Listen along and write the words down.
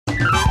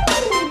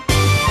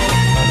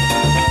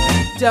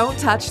Don't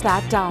touch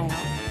that dial.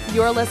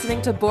 You're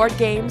listening to Board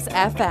Games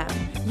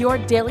FM, your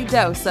daily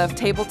dose of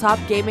tabletop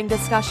gaming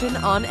discussion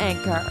on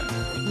Anchor.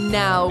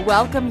 Now,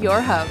 welcome your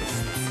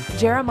hosts,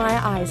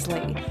 Jeremiah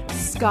Isley,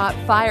 Scott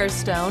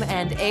Firestone,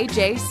 and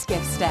AJ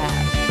Skifstad.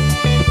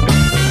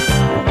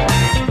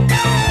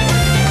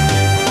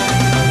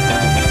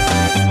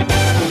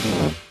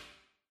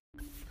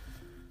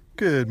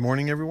 Good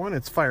morning, everyone.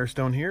 It's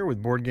Firestone here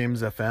with Board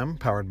Games FM,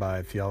 powered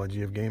by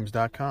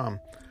theologyofgames.com.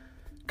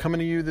 Coming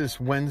to you this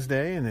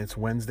Wednesday, and it's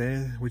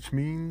Wednesday, which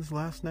means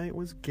last night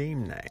was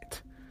game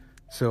night.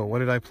 So what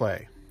did I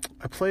play?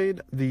 I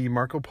played the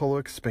Marco Polo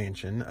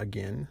expansion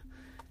again,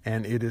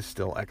 and it is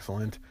still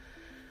excellent.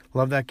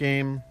 Love that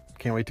game.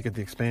 Can't wait to get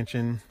the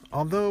expansion.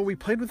 Although we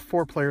played with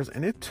 4 players,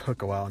 and it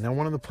took a while. Now,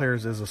 one of the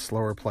players is a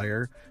slower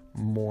player,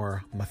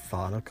 more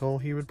methodical,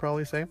 he would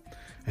probably say.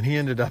 And he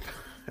ended up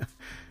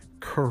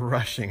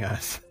crushing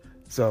us.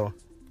 So,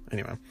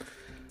 anyway.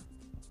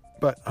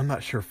 But I'm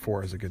not sure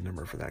 4 is a good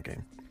number for that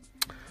game.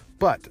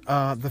 But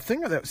the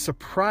thing that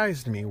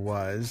surprised me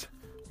was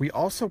we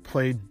also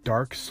played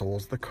Dark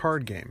Souls, the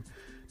card game.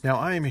 Now,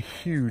 I am a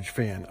huge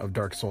fan of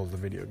Dark Souls, the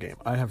video game.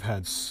 I have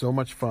had so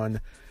much fun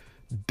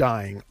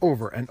dying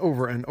over and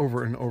over and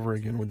over and over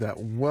again with that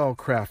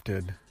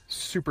well-crafted,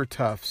 super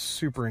tough,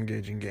 super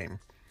engaging game.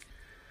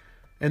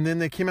 And then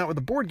they came out with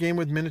a board game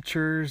with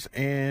miniatures,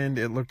 and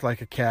it looked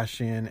like a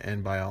cash-in,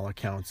 and by all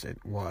accounts, it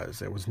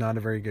was. It was not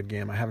a very good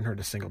game. I haven't heard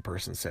a single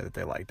person say that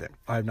they liked it.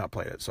 I have not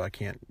played it, so I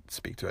can't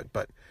speak to it,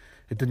 but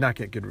it did not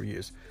get good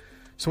reviews.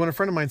 So when a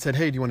friend of mine said,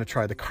 hey, do you want to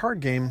try the card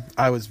game?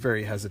 I was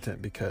very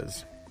hesitant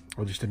because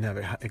I just didn't have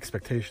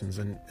expectations,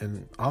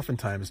 and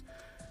oftentimes,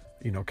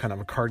 kind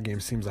of a card game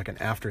seems like an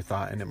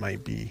afterthought, and it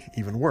might be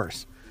even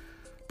worse.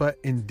 But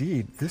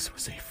indeed, this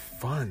was a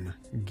fun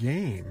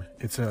game.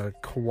 It's a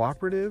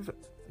cooperative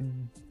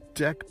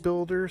deck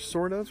builder,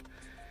 sort of.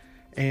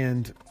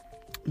 And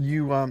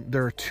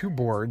there are 2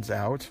 boards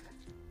out.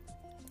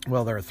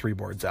 Well, there are 3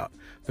 boards out.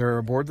 There are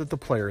a board that the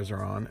players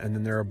are on, and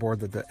then there are a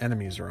board that the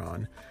enemies are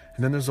on.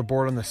 And then there's a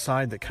board on the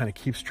side that kind of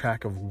keeps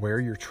track of where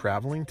you're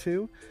traveling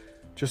to.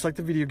 Just like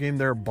the video game,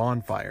 there are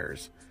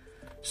bonfires.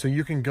 So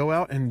you can go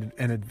out and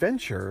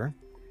adventure,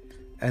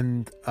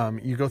 and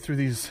you go through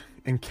these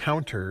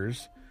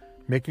encounters,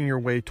 making your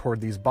way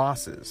toward these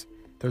bosses.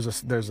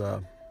 There's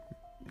a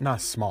not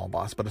a small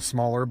boss, but a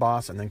smaller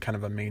boss, and then kind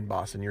of a main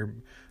boss, and your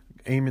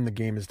aim in the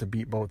game is to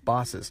beat both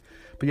bosses.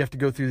 But you have to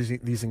go through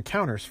these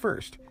encounters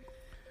first,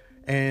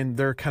 and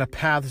there are kind of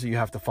paths that you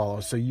have to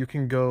follow. So you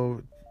can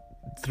go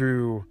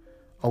through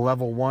a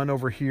level 1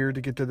 over here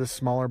to get to the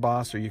smaller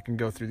boss, or you can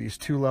go through these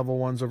 2 level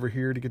 1s over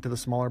here to get to the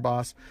smaller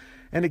boss,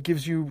 and it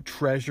gives you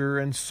treasure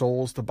and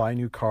souls to buy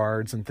new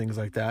cards and things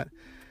like that.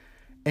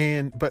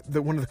 But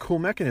one of the cool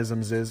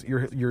mechanisms is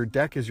your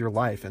deck is your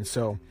life. And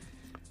so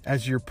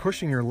as you're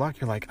pushing your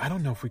luck, you're like, I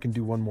don't know if we can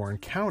do one more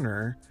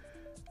encounter,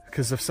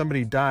 because if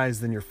somebody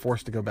dies, then you're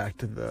forced to go back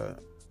to the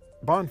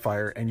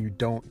bonfire and you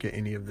don't get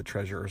any of the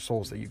treasure or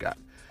souls that you got.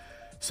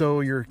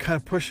 So you're kind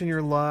of pushing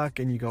your luck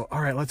and you go,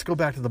 all right, let's go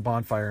back to the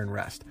bonfire and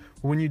rest.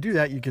 When you do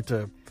that, you get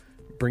to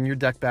bring your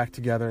deck back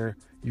together.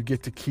 You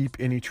get to keep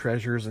any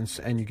treasures,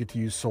 and you get to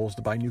use souls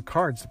to buy new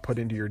cards to put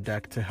into your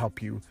deck to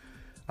help you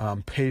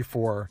pay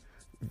for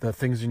the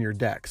things in your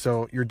deck.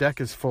 So your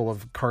deck is full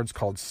of cards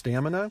called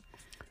stamina,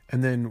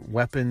 and then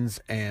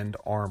weapons and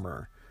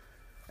armor.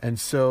 And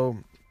so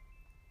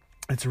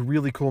it's a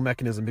really cool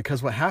mechanism,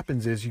 because what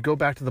happens is you go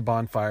back to the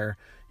bonfire,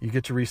 you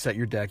get to reset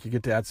your deck, you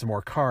get to add some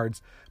more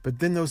cards, but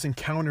then those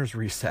encounters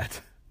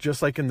reset.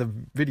 Just like in the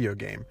video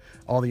game,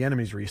 all the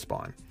enemies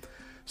respawn.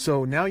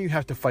 So now you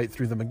have to fight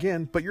through them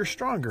again, but you're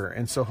stronger,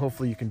 and so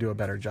hopefully you can do a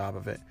better job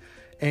of it.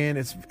 And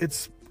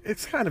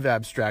it's kind of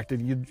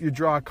abstracted. You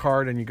draw a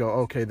card and you go,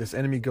 okay, this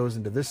enemy goes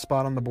into this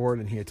spot on the board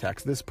and he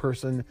attacks this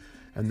person,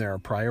 and there are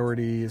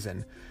priorities,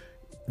 and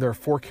there are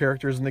 4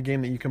 characters in the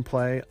game that you can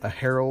play: a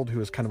herald, who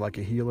is kind of like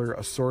a healer,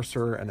 a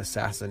sorcerer, an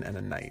assassin, and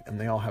a knight. And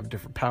they all have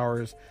different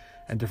powers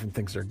and different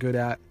things they're good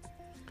at.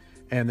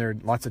 And there are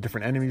lots of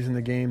different enemies in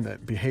the game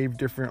that behave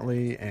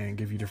differently and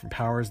give you different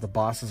powers. The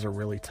bosses are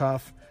really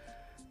tough.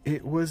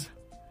 It was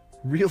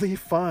really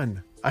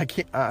fun.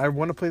 I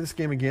want to play this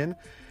game again.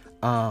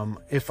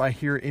 If I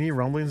hear any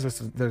rumblings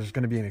there's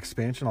going to be an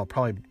expansion, I'll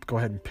probably go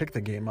ahead and pick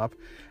the game up.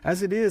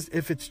 As it is,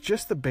 if it's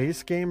just the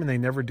base game and they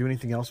never do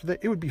anything else with it,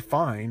 it would be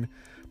fine.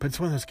 But it's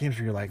one of those games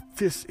where you're like,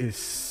 this is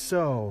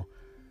so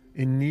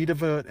in need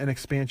of an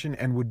expansion,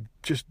 and would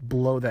just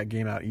blow that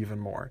game out even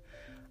more.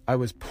 I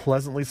was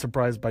pleasantly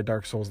surprised by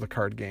Dark Souls, the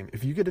card game.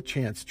 If you get a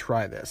chance,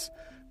 try this,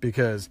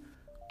 because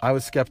I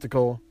was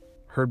skeptical,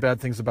 heard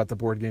bad things about the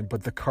board game,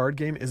 but the card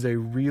game is a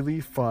really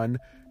fun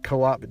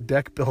co-op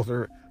deck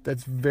builder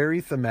that's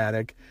very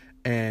thematic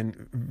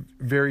and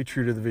very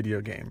true to the video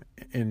game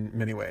in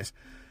many ways.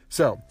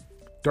 So,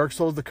 Dark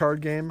Souls, the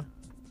card game,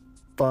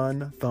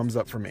 fun, thumbs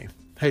up for me.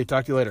 Hey,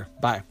 talk to you later.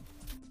 Bye.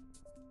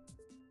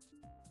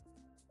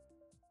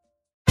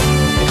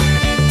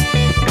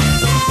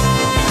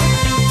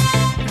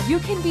 You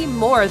can be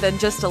more than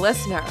just a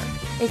listener.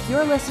 If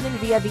you're listening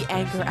via the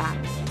Anchor app,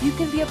 you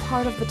can be a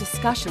part of the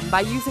discussion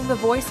by using the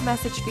voice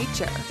message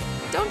feature.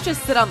 Don't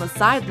just sit on the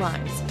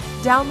sidelines.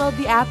 Download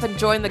the app and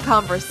join the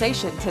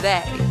conversation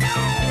today.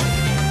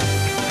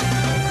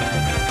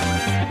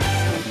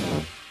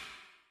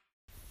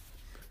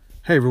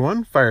 Hey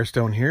everyone,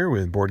 Firestone here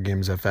with Board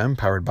Games FM,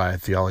 powered by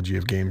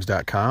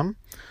theologyofgames.com.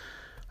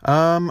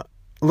 A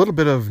little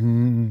bit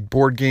of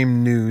board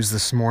game news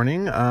this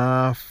morning.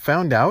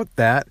 Found out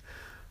that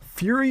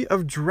Fury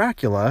of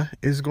Dracula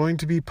is going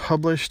to be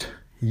published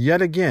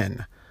yet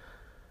again.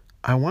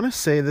 I want to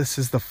say this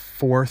is the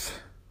 4th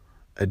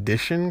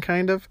edition,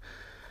 kind of.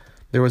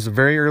 There was a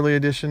very early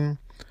edition,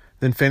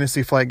 then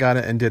Fantasy Flight got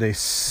it and did a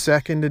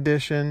 2nd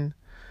edition,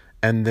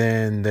 and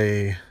then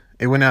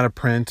it went out of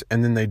print,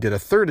 and then they did a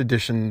 3rd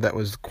edition that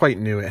was quite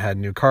new. It had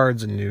new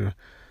cards and new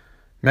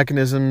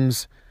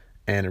mechanisms,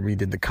 and it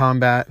redid the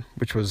combat,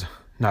 which was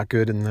not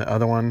good in the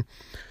other one,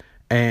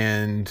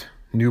 and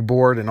new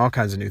board and all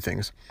kinds of new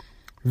things.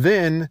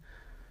 Then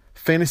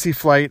Fantasy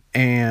Flight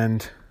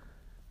and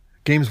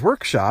Games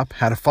Workshop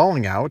had a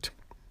falling out,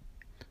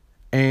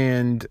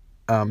 and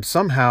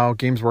somehow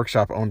Games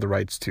Workshop owned the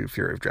rights to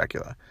Fury of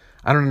Dracula.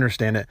 I don't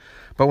understand it,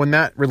 but when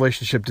that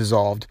relationship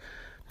dissolved,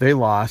 they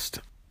lost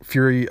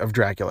Fury of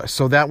Dracula.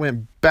 So that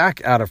went back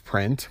out of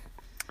print,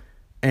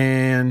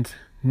 and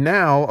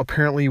now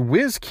apparently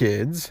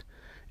WizKids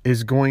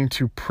is going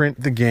to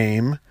print the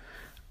game,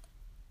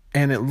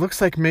 and it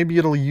looks like maybe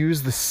it'll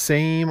use the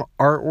same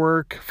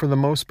artwork for the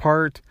most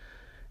part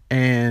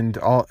and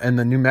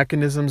the new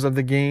mechanisms of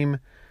the game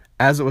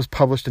as it was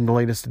published in the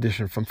latest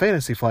edition from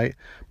Fantasy Flight,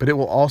 but it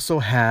will also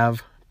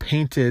have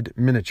painted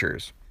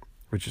miniatures,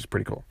 which is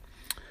pretty cool.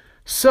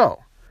 So,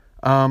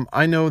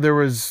 I know there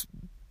was,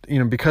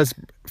 because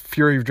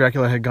Fury of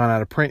Dracula had gone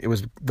out of print,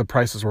 the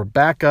prices were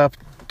back up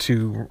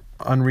to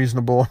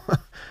unreasonable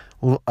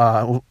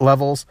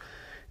levels,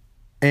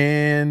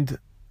 and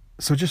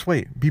so just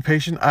wait, be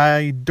patient.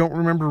 I don't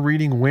remember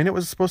reading when it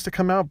was supposed to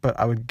come out, but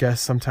I would guess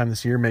sometime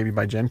this year, maybe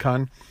by Gen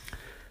Con.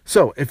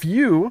 So if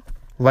you,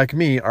 like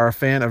me, are a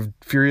fan of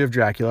Fury of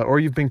Dracula, or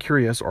you've been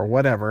curious or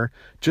whatever,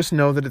 just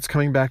know that it's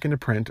coming back into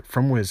print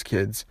from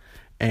WizKids.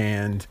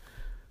 And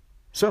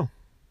so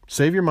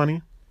save your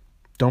money.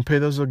 Don't pay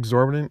those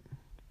exorbitant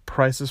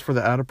prices for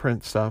the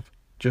out-of-print stuff.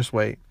 Just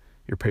wait.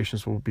 Your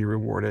patience will be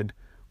rewarded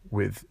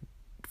with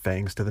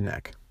fangs to the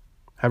neck.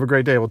 Have a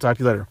great day. We'll talk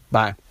to you later.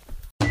 Bye.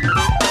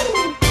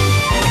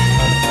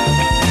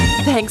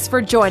 Thanks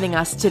for joining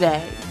us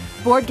today.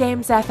 Board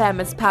Games FM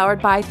is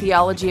powered by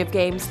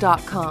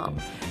theologyofgames.com.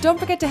 Don't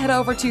forget to head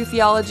over to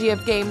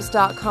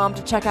theologyofgames.com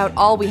to check out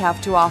all we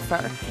have to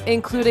offer,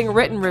 including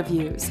written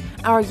reviews,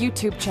 our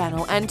YouTube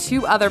channel, and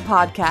 2 other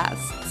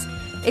podcasts.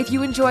 If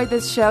you enjoyed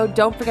this show,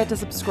 don't forget to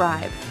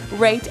subscribe,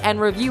 rate, and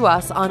review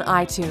us on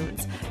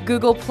iTunes,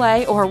 Google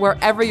Play, or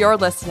wherever you're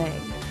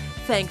listening.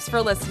 Thanks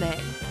for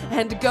listening,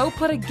 and go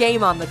put a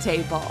game on the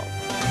table.